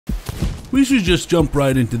We should just jump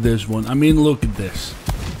right into this one. I mean, look at this.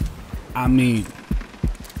 I mean,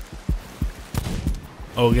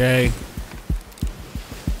 okay.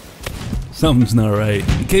 Something's not right.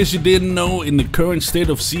 In case you didn't know, in the current state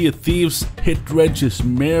of Sea of Thieves, hit reg is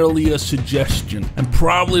merely a suggestion, and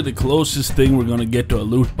probably the closest thing we're gonna get to a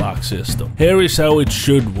loot box system. Here is how it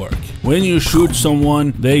should work. When you shoot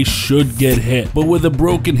someone, they should get hit. But with a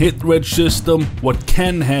broken hit reg system, what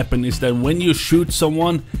can happen is that when you shoot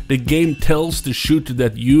someone, the game tells the shooter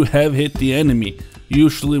that you have hit the enemy,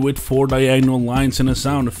 usually with 4 diagonal lines and a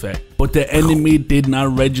sound effect. But the enemy did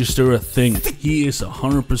not register a thing. He is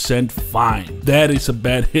 100% fine. That is a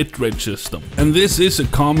bad hit reg system. And this is a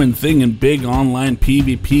common thing in big online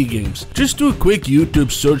PvP games. Just do a quick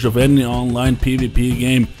YouTube search of any online PvP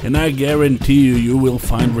game and I guarantee you will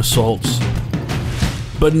find results.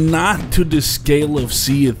 But not to the scale of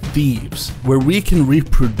Sea of Thieves, where we can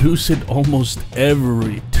reproduce it almost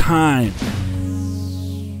every time.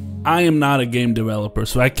 I am not a game developer,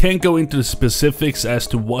 so I can't go into the specifics as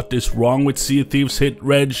to what is wrong with Sea of Thieves hit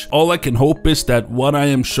reg. All I can hope is that what I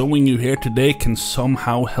am showing you here today can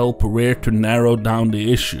somehow help Rare to narrow down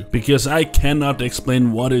the issue, because I cannot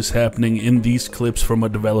explain what is happening in these clips from a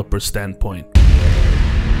developer standpoint.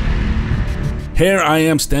 Here I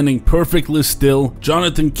am standing perfectly still.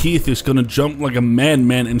 Jonathan Keith is gonna jump like a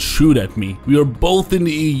madman and shoot at me. We are both in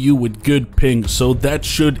the EU with good ping, so that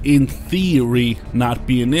should in theory not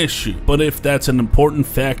be an issue. But if that's an important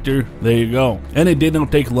factor, there you go. And it did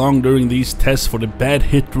not take long during these tests for the bad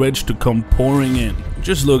hit reg to come pouring in.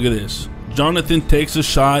 Just look at this. Jonathan takes a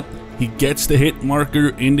shot. He gets the hit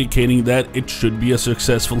marker indicating that it should be a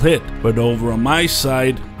successful hit, but over on my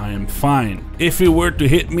side, I am fine. If it were to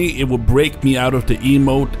hit me, it would break me out of the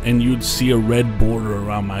emote and you'd see a red border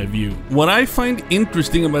around my view. What I find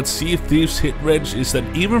interesting about Sea of Thieves hit reg is that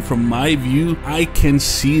even from my view, I can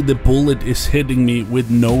see the bullet is hitting me with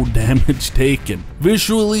no damage taken.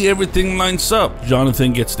 Visually, everything lines up.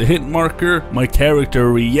 Jonathan gets the hit marker, my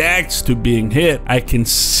character reacts to being hit, I can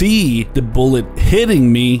see the bullet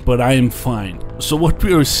hitting me, but I am fine. So what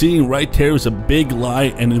we are seeing right here is a big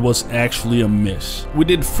lie, and it was actually a miss. We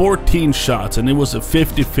did 14 shots and it was a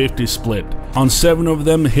 50-50 split. On 7 of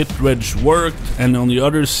them hit reg worked, and on the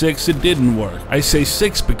other 6 it didn't work. I say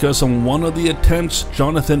 6 because on one of the attempts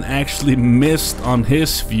Jonathan actually missed on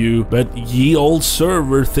his view, but ye old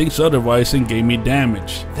server thinks otherwise and gave me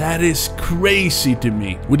damage. That is crazy to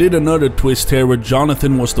me. We did another twist here where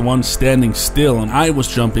Jonathan was the one standing still and I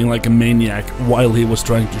was jumping like a maniac while he was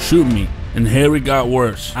trying to shoot me. And here it got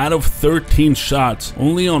worse. Out of 13 shots,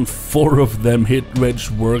 only on 4 of them hit reg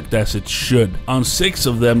worked as it should. On 6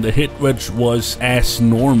 of them the hit reg was as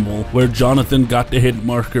normal, where Jonathan got the hit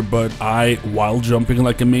marker but I, while jumping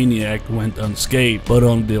like a maniac, went unscathed. But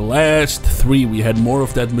on the last 3 we had more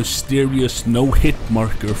of that mysterious no hit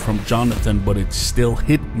marker from Jonathan, but it still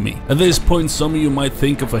hit me. At this point some of you might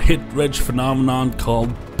think of a hit reg phenomenon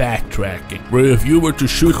called backtracking, where if you were to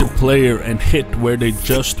shoot the player and hit where they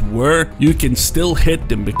just were, you can still hit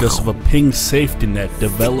them because of a ping safety net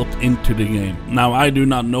developed into the game. Now I do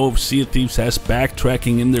not know if Sea of Thieves has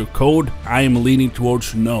backtracking in their code. I am leaning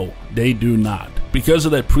towards no, they do not. Because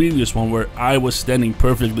of that previous one where I was standing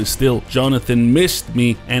perfectly still, Jonathan missed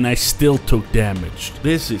me and I still took damage.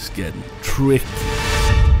 This is getting tricky.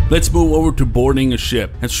 Let's move over to boarding a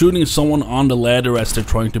ship and shooting someone on the ladder as they're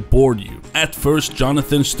trying to board you. At first,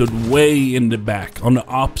 Jonathan stood way in the back, on the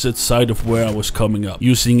opposite side of where I was coming up,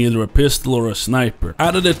 using either a pistol or a sniper.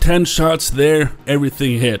 Out of the 10 shots there,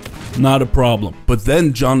 everything hit. Not a problem. But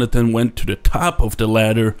then Jonathan went to the top of the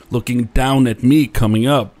ladder, looking down at me coming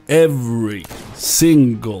up. Every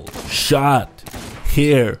single shot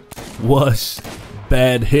here was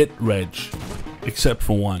bad hit reg, except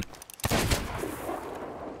for one.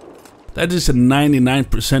 That is a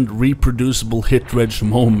 99% reproducible hit reg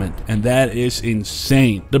moment, and that is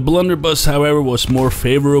insane. The blunderbuss, however, was more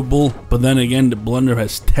favorable, but then again the blunder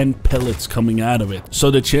has 10 pellets coming out of it,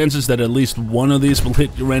 so the chances that at least one of these will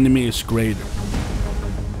hit your enemy is greater.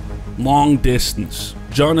 Long distance.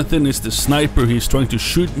 Jonathan is the sniper. He's trying to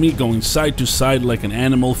shoot me going side to side like an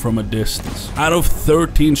animal from a distance. Out of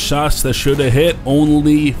 13 shots that should have hit,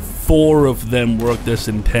 only 4 of them worked as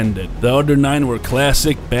intended. The other 9 were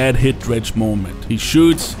classic bad hit reg moment. He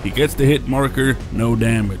shoots, he gets the hit marker, no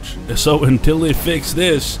damage. So until they fix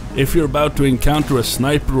this, if you're about to encounter a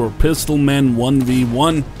sniper or pistol man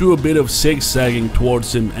 1v1, do a bit of zigzagging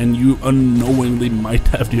towards him and you unknowingly might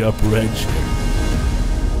have the upper edge.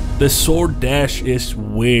 The sword dash is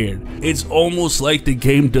weird. It's almost like the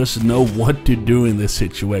game doesn't know what to do in this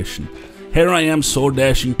situation. Here I am sword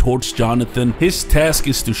dashing towards Jonathan. His task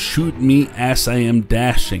is to shoot me as I am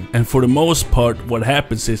dashing, and for the most part what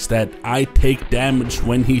happens is that I take damage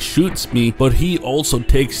when he shoots me, but he also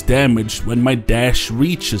takes damage when my dash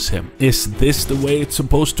reaches him. Is this the way it's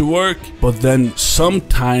supposed to work? But then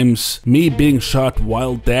sometimes me being shot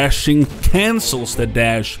while dashing cancels the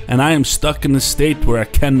dash and I am stuck in a state where I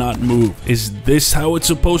cannot move. Is this how it's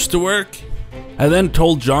supposed to work? I then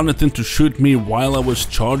told Jonathan to shoot me while I was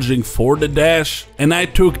charging for the dash, and I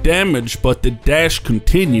took damage, but the dash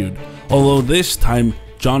continued, although this time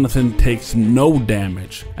Jonathan takes no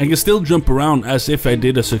damage. I can still jump around as if I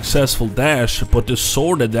did a successful dash, but the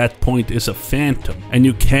sword at that point is a phantom, and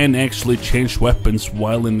you can actually change weapons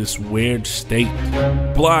while in this weird state.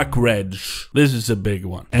 Block Reg. This is a big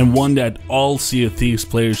one, and one that all Sea of Thieves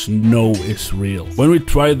players know is real. When we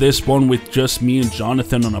tried this one with just me and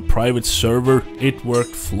Jonathan on a private server, it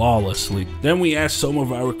worked flawlessly. Then we asked some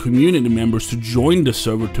of our community members to join the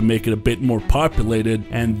server to make it a bit more populated,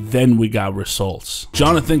 and then we got results.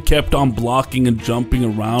 Jonathan kept on blocking and jumping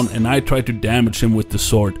around, and I tried to damage him with the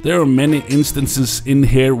sword. There are many instances in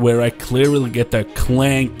here where I clearly get that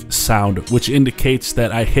clank sound, which indicates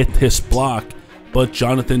that I hit his block, but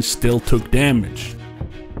Jonathan still took damage.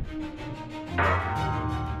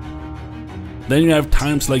 Then you have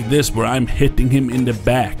times like this where I'm hitting him in the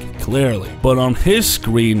back, clearly, but on his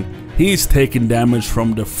screen, he's taking damage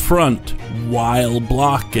from the front while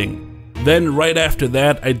blocking. Then right after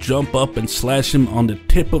that, I jump up and slash him on the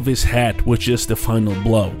tip of his hat, which is the final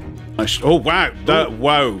blow. Oh wow, no.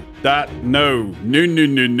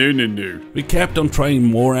 We kept on trying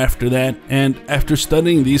more after that, and after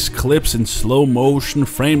studying these clips in slow motion,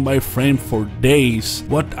 frame by frame for days,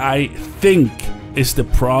 what I think is the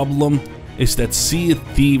problem is that Sea of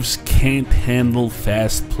Thieves can't handle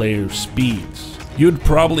fast player speeds. You'd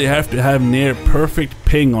probably have to have near perfect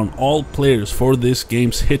ping on all players for this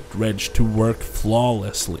game's hit reg to work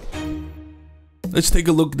flawlessly. Let's take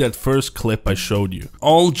a look at that first clip I showed you.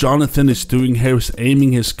 All Jonathan is doing here is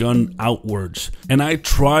aiming his gun outwards, and I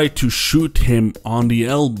try to shoot him on the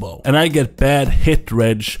elbow, and I get bad hit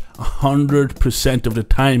reg 100% of the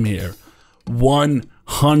time here.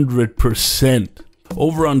 100%.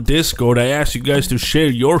 Over on Discord, I asked you guys to share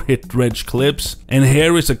your hit reg clips, and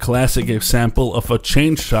here is a classic example of a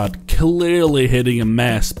chain shot clearly hitting a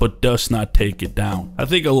mast but does not take it down. I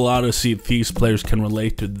think a lot of Sea of Thieves players can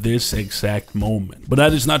relate to this exact moment. But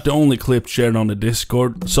that is not the only clip shared on the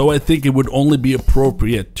Discord, so I think it would only be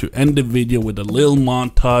appropriate to end the video with a little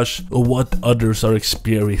montage of what others are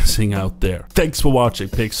experiencing out there. Thanks for watching,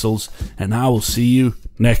 Pixels, and I will see you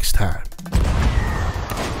next time.